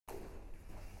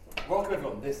Welcome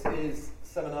everyone. This is a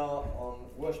seminar on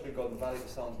Worshipping God in the Valley of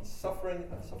Psalms and Suffering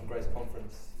at the Sovereign Grace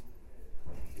Conference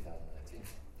 2018.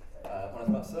 My name's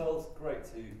Matt Searles. Great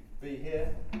to be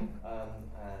here.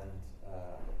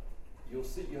 You'll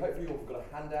see, hopefully you've all got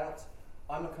a handout.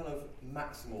 I'm a kind of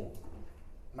maximalist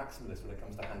when it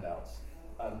comes to handouts.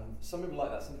 Some people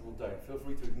like that, some people don't. Feel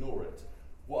free to ignore it.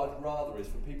 What I'd rather is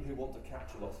for people who want to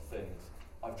capture lots of things,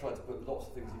 I've tried to put lots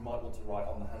of things you might want to write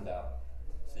on the handout,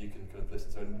 so you can kind of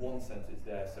listen. So in one sense it's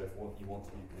there, so if you want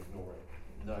to, you can ignore it,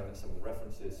 knowing that some of the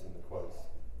references and the quotes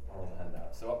are on the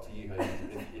handout. So up to you,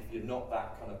 if you're not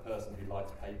that kind of person who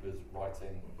likes papers,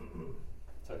 writing,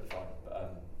 totally fine.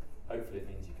 But hopefully it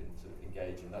means you can sort of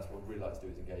engage, and that's what we really like to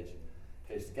do, is engage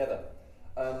together.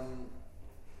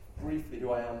 Briefly, who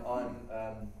I am,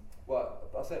 well,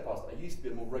 I say it past, I used to be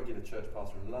a more regular church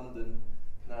pastor in London.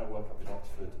 Now I work up in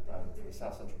Oxford for the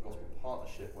South Central Gospel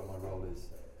Partnership, where my role is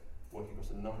working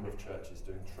across a number of churches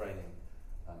doing training,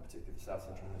 particularly the South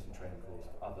Central Ministry Training Course,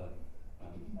 but other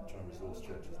trying to resource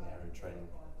churches in the area and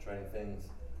training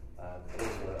things. But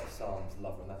also a Psalms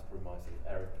lover, and that's probably my sort of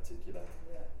area of particular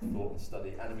thought and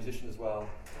study, and a musician as well.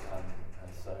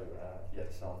 And so, the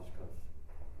Psalms is kind of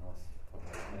nice.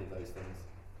 Many of those things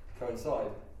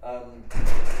coincide.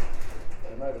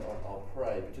 In a moment I'll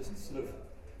pray, but just sort of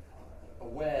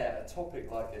aware, a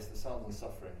topic like this, the Psalms and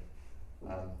Suffering,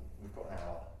 we've got an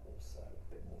hour or so,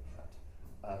 a bit more than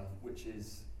that, which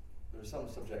is, there are some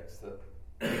subjects that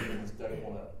Christians don't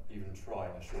want to even try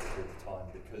in a short period of time,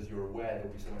 because you're aware there'll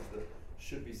be so much that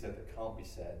should be said that can't be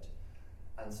said,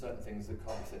 and certain things that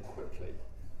can't be said quickly.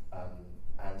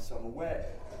 And so I'm aware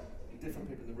different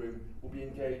people in the room will be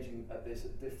engaging at this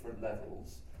at different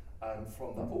levels.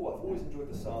 From that, I've always enjoyed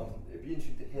the Psalms. It'd be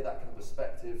interesting to hear that kind of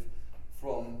perspective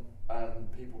from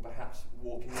people perhaps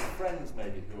walking with friends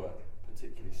maybe who are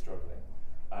particularly struggling,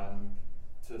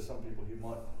 to some people who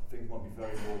things might be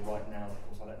very raw right now. Of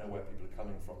course, I don't know where people are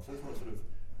coming from. So I just want to sort of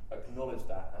acknowledge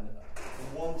that, and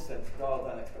in one sense dial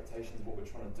down expectations of what we're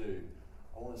trying to do.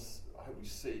 I hope we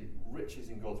see riches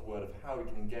in God's word of how we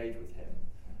can engage with him.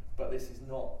 But this is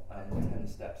not 10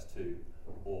 steps to,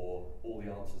 or all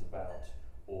the answers about,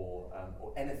 or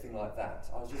anything like that.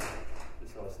 I was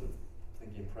sort of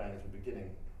thinking and praying as we're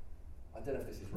beginning. I don't know if this is